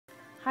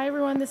Hi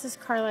everyone, this is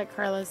Carla at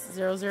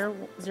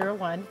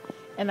Carla's0001,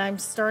 and I'm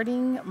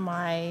starting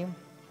my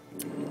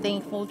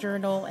Thankful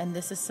Journal, and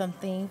this is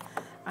something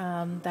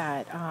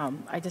that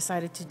I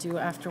decided to do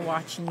after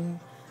watching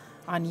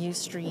on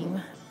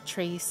Ustream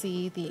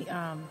Tracy,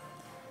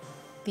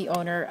 the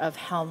owner of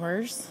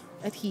Helmer's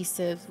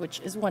Adhesives, which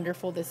is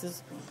wonderful.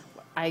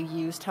 I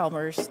used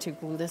Helmer's to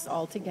glue this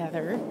all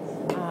together,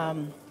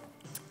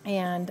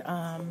 and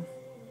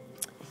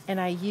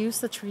I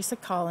used the Teresa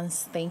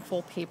Collins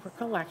Thankful Paper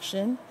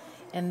Collection,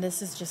 and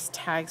this is just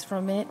tags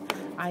from it.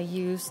 I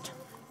used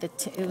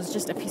it was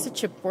just a piece of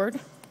chipboard.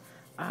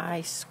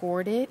 I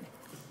scored it,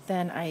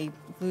 then I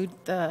glued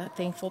the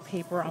Thankful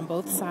paper on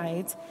both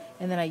sides,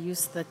 and then I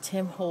used the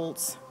Tim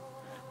Holtz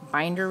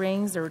binder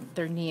rings.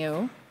 They're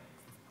new.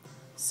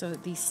 So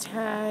these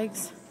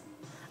tags,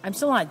 I'm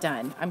still not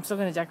done. I'm still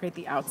going to decorate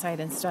the outside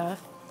and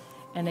stuff.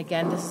 And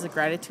again, this is a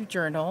gratitude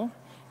journal,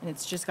 and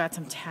it's just got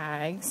some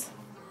tags.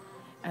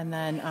 And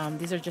then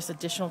these are just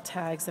additional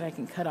tags that I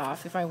can cut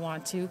off if I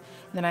want to. And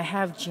then I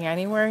have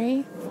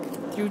January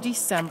through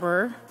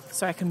December,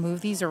 so I can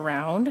move these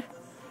around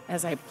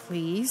as I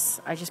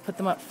please. I just put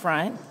them up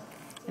front.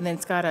 And then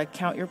it's got a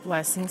Count Your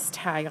Blessings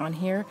tag on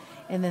here.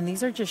 And then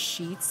these are just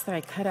sheets that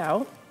I cut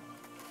out.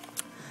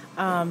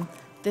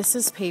 This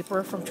is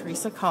paper from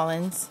Teresa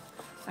Collins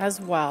as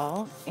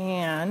well.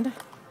 And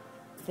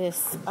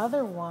this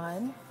other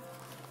one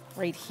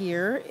right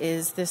here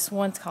is this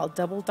one's called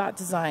Double Dot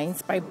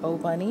Designs by Bo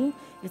Bunny.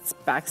 It's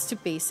Backs to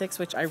Basics,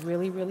 which I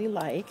really, really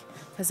like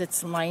because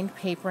it's lined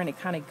paper and it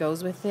kind of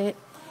goes with it.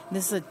 And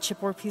this is a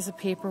chipboard piece of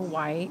paper,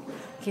 white,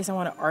 in case I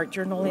want an art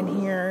journal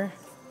in here.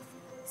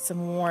 Some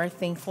more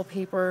Thankful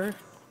paper.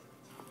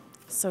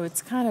 So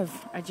it's kind of,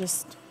 I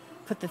just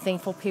put the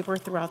Thankful paper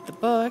throughout the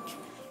book.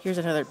 Here's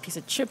another piece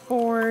of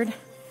chipboard.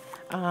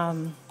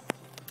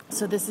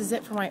 So this is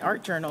it for my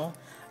art journal.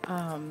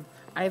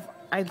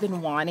 I've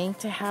been wanting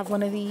to have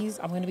one of these.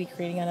 I'm going to be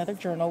creating another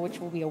journal, which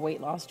will be a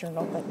weight loss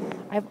journal, but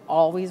I've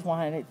always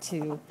wanted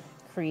to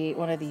create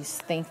one of these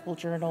Thankful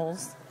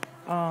journals.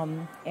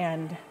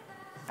 And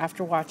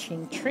after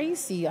watching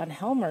Tracy on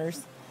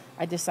Helmer's,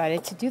 I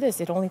decided to do this.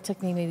 It only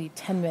took me maybe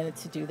 10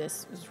 minutes to do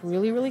this. It was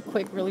really, really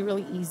quick, really,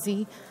 really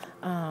easy.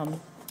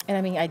 And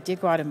I mean, I did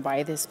go out and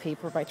buy this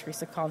paper by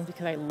Teresa Collins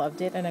because I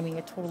loved it. And I mean,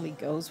 it totally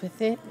goes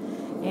with it.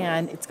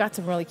 And it's got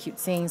some really cute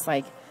sayings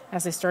like,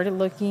 as I started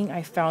looking,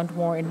 I found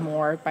more and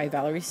more by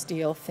Valerie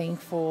Steele,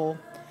 Thankful,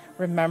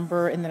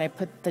 Remember, and then I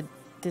put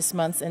this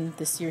month's and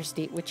this year's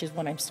date, which is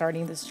when I'm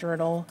starting this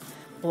journal,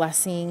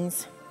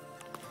 Blessings.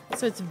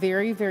 So it's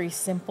very, very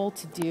simple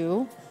to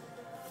do.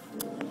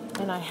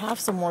 And I have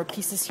some more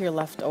pieces here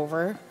left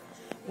over,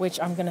 which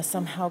I'm going to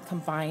somehow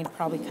combine,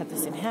 probably cut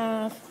this in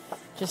half,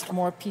 just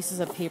more pieces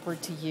of paper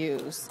to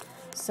use.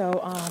 So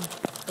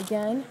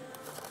again,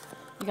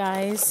 you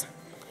guys,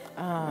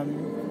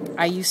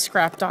 I use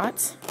scrap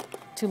dots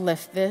to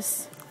lift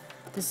this.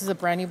 This is a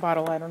brand new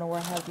bottle. I don't know where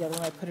I have the other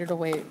one. I put it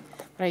away.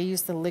 But I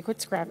use the liquid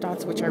scrap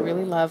dots, which I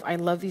really love. I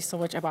love these so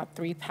much. I bought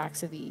 3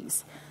 packs of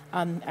these.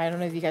 I don't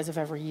know if you guys have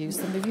ever used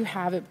them. If you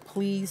haven't,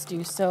 please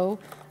do so.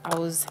 I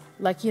was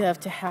lucky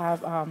enough to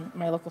have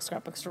my local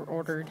scrapbook store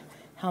ordered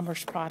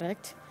Helmer's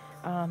product.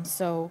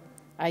 So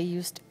I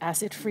used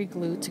acid-free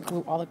glue to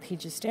glue all the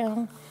pages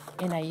down.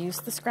 And I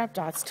used the scrap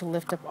dots to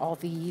lift up all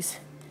these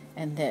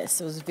and this.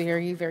 So it was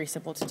very, very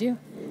simple to do.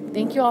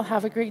 Thank you all.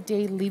 Have a great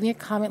day. Leave me a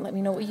comment. Let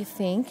me know what you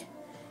think.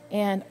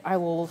 And I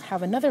will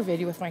have another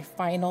video with my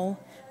final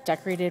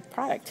decorated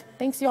product.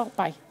 Thanks, y'all.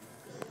 Bye.